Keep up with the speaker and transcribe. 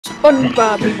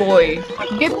SpongeBob boy,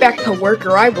 get back to work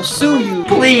or I will sue you.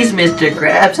 Please, Mr.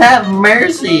 Krabs, have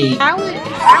mercy.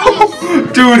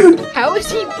 Dude, How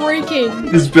is he breaking?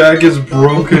 his back is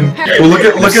broken. Well, look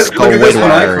at this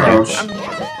when I crouch.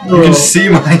 You can see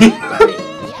my.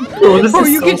 Bro,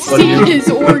 you can see his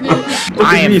organ.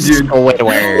 I am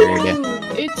Squidward.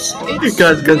 It's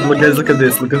Guys, look at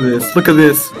this. Look at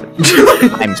this.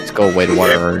 I'm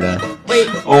Squidward. Wait.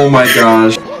 Oh my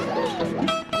gosh.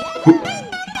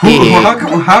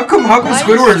 How come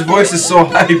Squidward's voice is so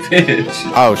high pitched?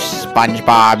 Oh,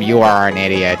 SpongeBob, you are an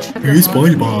idiot. Hey,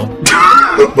 SpongeBob.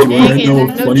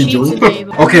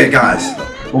 Okay, guys.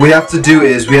 What we have to do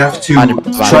is we have to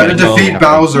try to defeat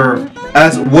Bowser.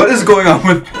 What is going on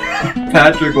with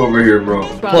Patrick over here, bro?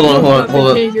 Hold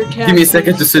on. Give me a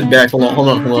second to sit back. Hold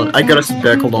on. I gotta sit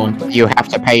back. Hold on. You have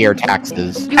to pay your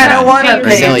taxes. I don't want to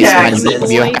pay Silly taxes.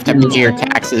 SpongeBob, you have to pay your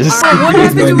taxes. What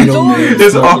happened to his arms?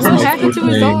 His arms. What happened to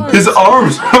his arms? His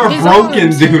arms are broken,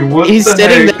 dude. What He's the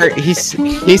sitting heck? there.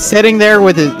 He's sitting there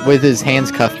with his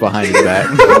hands cuffed behind his back.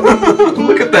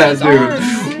 Look at that,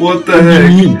 dude. What the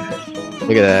heck?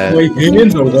 Look at that. My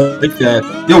hands are like that.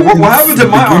 Yo, what happened to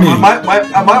my arm?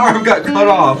 My arm got cut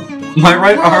off. My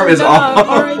right arm is off.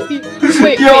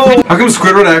 Wait, Yo, how come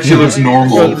Squidward actually looks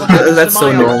normal? That's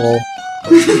so normal.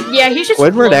 Yeah, he's just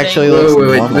Squidward actually looks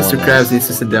Wait. normal. Mr. Krabs needs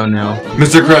to sit down now.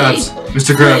 Mr.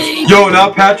 Krabs. Yo, now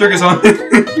Patrick is on.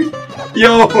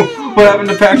 Yo, what happened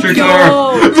to Patrick's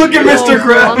arm? Look at Mr.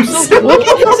 Krabs. Look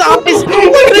at his eyes.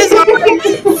 Look at his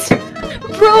eyes.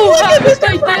 Bro, how is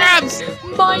my Krabs?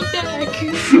 My neck.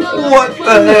 No. What the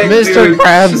heck, Mr. dude?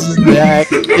 Krabs'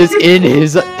 neck is in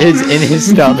his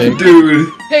stomach. Dude.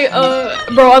 Hey,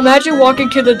 bro, imagine walking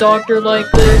to the doctor like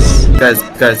this. Guys.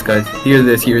 Hear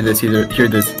this.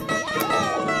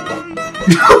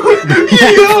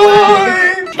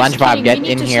 SpongeBob, get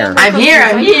in here. I'm here.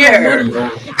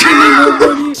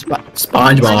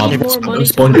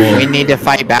 SpongeBob. We need to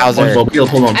fight Bowser. SpongeBob,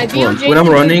 hold on. When I'm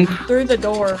running, through the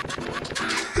door.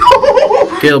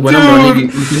 Caleb, when I'm running, you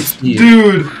can see it.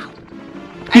 Dude.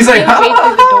 He's like,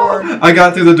 I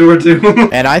got through the door too.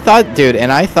 And I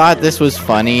thought this was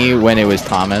funny when it was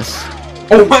Thomas.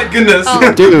 Oh my goodness.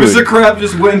 Oh. Dude. Mr. Krabs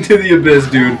just went into the abyss,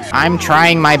 dude. I'm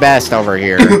trying my best over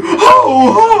here.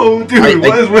 Ho, dude,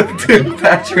 what is with dude,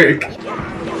 Patrick?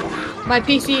 My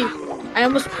PC. I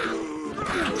almost.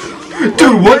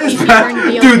 Dude, what is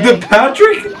Patrick? Dude, the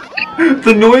Patrick?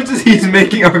 The noises he's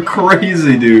making are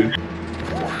crazy, dude.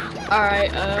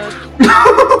 Alright,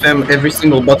 every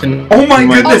single button. Oh my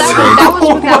goodness! that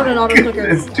was without an auto clicker.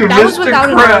 Dude, That was Mr. without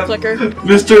an Krabs. auto clicker.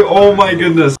 Mr. Oh my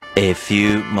goodness. A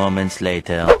few moments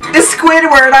later. The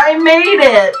Squidward, I made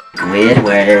it!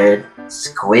 Squidward.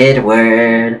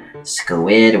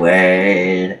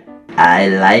 I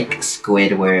like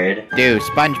Squidward. Dude,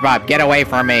 SpongeBob, get away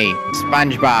from me.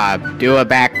 SpongeBob, do a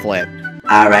backflip.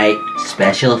 Alright,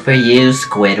 special for you,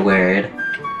 Squidward.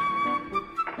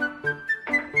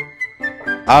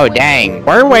 Oh, dang.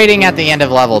 We're waiting at the end of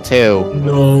level 2.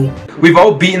 No. We've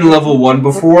all beaten level 1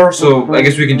 before, so I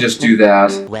guess we can just do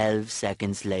that. 12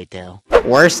 seconds later.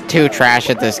 We're too trash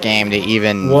at this game to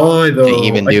even Why though?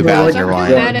 do Bowser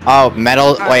 1. Oh,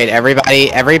 metal. Wait,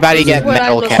 everybody get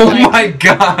metal cat. Oh my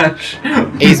gosh!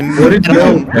 He's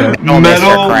metal,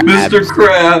 Mr.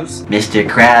 Krabs. Mr.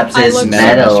 Krabs I is look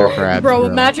metal. Mr. Krabs, Bro,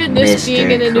 imagine this Mr. being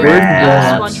in the new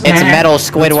Krabs. SpongeBob. It's metal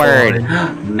Squidward.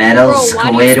 Metal Bro,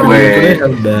 why do you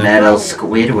Squidward. That. Metal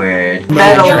Squidward.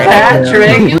 Metal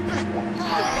Patrick.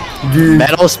 Dude.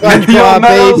 Metal Yo, SpongeBob,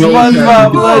 Metal baby.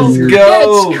 SpongeBob, let's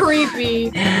go! That's creepy.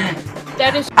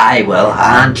 That is. I will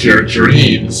haunt your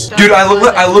dreams. Dude, I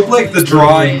look like the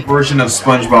drawing version of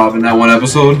SpongeBob in that one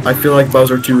episode. I feel like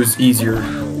Bowser 2 is easier.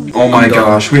 Oh my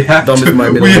gosh, we have Dumb is my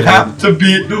middle name. to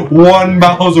beat one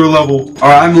Bowser level.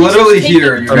 Alright, I'm literally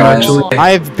here, you guys.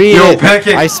 I've beat Yo, it.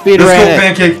 Pancake! I speed Let's go, ran it.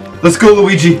 Pancake! Let's go,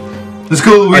 Luigi! Let's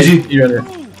go, Luigi!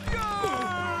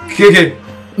 Okay.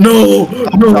 No!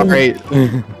 Sorry.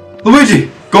 Luigi!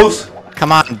 Ghost!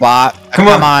 Come on, bot. Come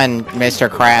on. Mr.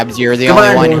 Krabs. You're the Come only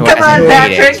on, one who come on, hasn't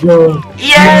beat Patrick. it.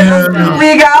 Yes!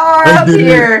 We got her up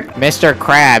here! Mr.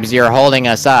 Krabs, you're holding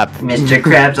us up. Mr.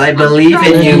 Krabs, I believe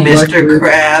in you, Mr.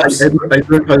 Krabs. I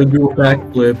learned how to do a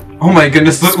backflip. Oh my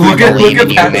goodness, look at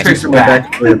Patrick's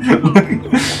back.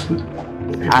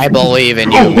 I believe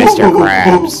in you, Mr.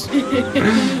 Krabs.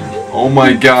 Oh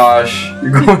my gosh,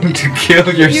 you're going to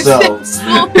kill yourself.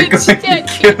 You're going to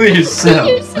kill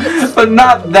yourself. But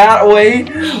not that way.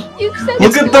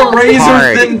 Look at the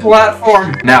razor thin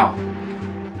platform. Now,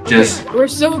 We're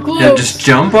so close. just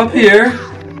jump up here.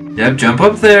 Yep, jump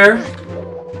up there.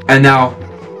 And now,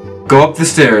 go up the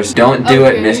stairs. Don't do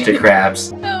it, Mr.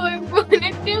 Krabs. No, I want to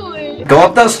do it. Go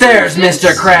up those stairs,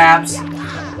 Mr. Krabs.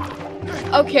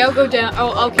 Okay, I'll go down.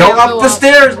 Oh, okay. Go up the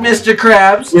stairs, Mr.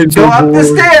 Krabs. Go up the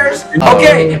stairs.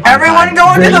 Okay, everyone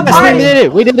go into the pipe. We did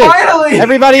it. We did it. Finally.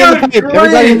 Everybody in the pipe.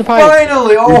 Everybody in the pipe.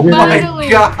 Finally. Oh my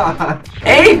god.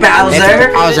 Hey, Bowser.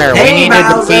 It's Bowser. Hey, We need to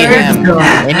Bowser. defeat him.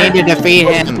 We need to defeat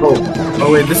him. Oh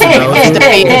wait, this is Bowser.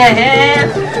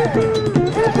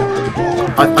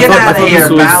 Get out of here,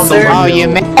 Bowser. Oh, you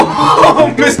made.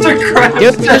 Oh, Mr. Krabs.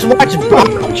 Dude, just watch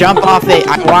Bob jump off the.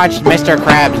 I watched Mr.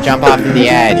 Krabs jump off the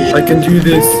edge. I can do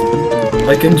this.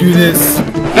 I can do this.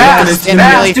 Fast, Yeah,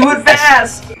 fast, really do it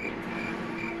fast.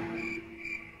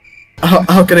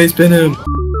 How can I spin him?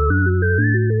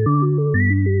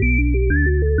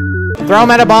 Throw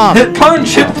him at a bomb. Hit punch,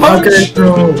 hit How can I punch.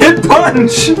 throw? Hit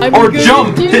punch. I'm Or good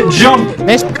jump, with hit you. jump.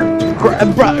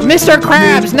 Mr.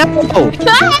 Krabs, no!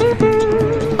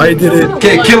 I did it.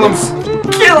 Okay, kill him.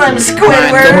 Kill him,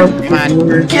 Squidward. Come on.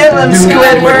 Kill him,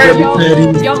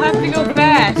 Squidward. Y'all have to go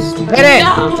fast. Hit it!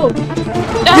 No!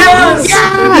 Yes!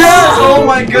 Yes! Oh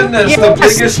my goodness, the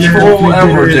biggest troll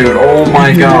ever, dude. Oh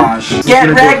my gosh. Get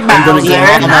wrecked, He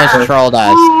Bowser. almost trolled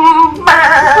us.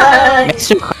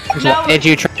 Mr. Krabs, why did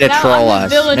you try to troll I'm us?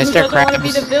 the villain who Mr. doesn't want to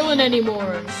be the Krabs, villain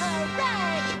anymore.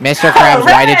 Mr. Krabs,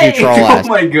 why did you troll us? Oh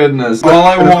my goodness. All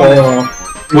I wanted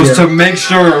was to make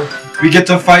sure we get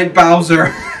to fight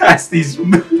Bowser as these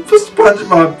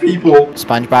SpongeBob people.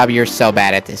 SpongeBob, you're so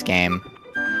bad at this game.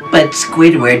 But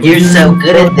Squidward, you're so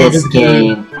good at this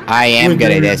game. I am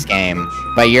good at this game,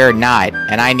 but you're not,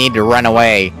 and I need to run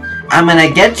away. I'm gonna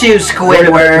get you,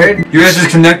 Squidward. You guys just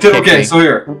connected? Kick Okay, me. so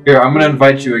here, I'm gonna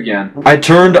invite you again. I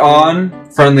turned on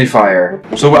friendly fire.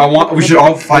 So we should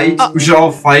all fight. We should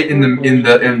all fight at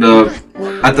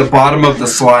the bottom of the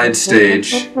slide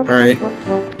stage. Alright.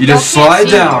 You just Okay, slide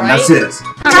see, down, right? that's it.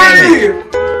 3,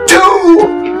 2,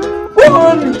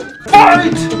 1,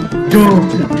 fight! Go!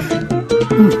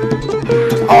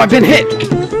 Oh, I've been hit!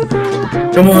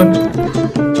 Come on!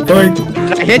 Fight!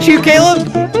 Did I hit you, Caleb?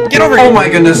 Get over here! Oh my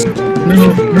goodness. No!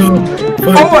 Fight!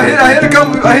 Oh, I hit a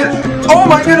couple, oh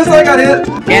my goodness, I got hit.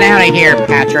 Get out of here,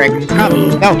 Patrick! No!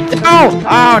 No!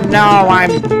 Oh no,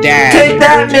 I'm dead! Take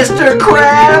that, Mr.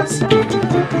 Krabs.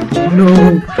 No!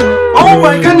 Oh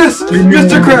my goodness,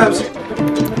 Mr. Krabs.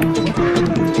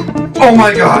 Oh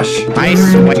my gosh. I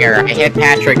swear, I hit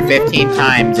Patrick 15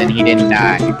 times and he didn't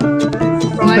die.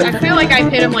 Bro, I feel like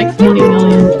I've hit him like 50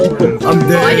 million. I'm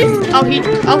dead! Oh,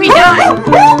 he died.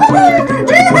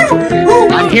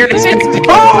 I'm here to spectate.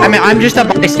 I'm just a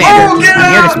bystander. Oh, get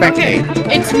I'm here to out! spectate.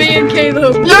 It's me and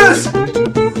Caleb. Yes.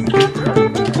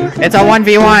 It's a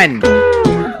 1v1.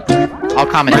 I'll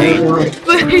commentate.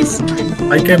 Please.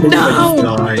 I can't believe I No.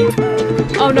 just died.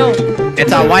 Oh no.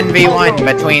 It's a 1v1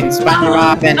 between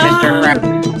SpongeBob and Mr. Krabs.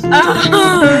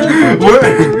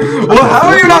 Well, how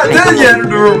are you not dead yet,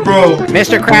 bro?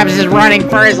 Mr. Krabs is running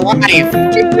for his life.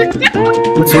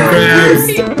 What's your crabs?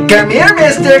 Come here,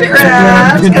 Mr.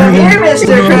 Krabs. Come here,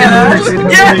 Mr. Krabs.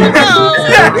 Yes!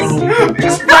 Yes!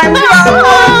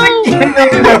 SpongeBob!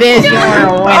 It is your winner.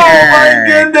 Oh my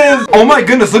goodness! Oh my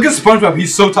goodness, look at SpongeBob,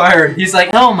 he's so tired. He's like,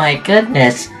 oh my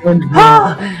goodness. Oh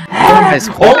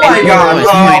my God.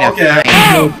 Okay.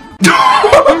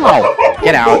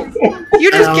 Get out.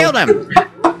 You just killed him.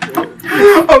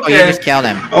 Oh, you Okay. just killed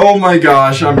him. Oh my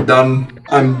gosh, I'm done.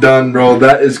 I'm done, bro.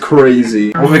 That is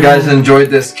crazy. Hope you guys enjoyed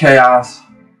this chaos.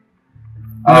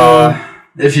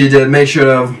 If you did, make sure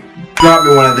to drop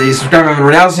me one of these. Subscribe and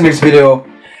remember. Now, see you next video.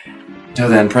 Till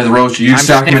then, pray the road to use I'm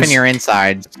sacraments. sniffing your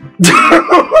insides. And do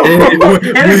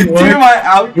my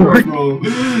outro, bro.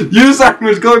 Use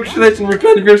sacraments, go and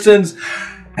repent of your sins.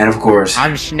 And of course,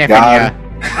 I'm sniffing God,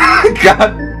 ya.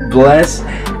 God bless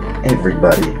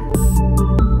everybody.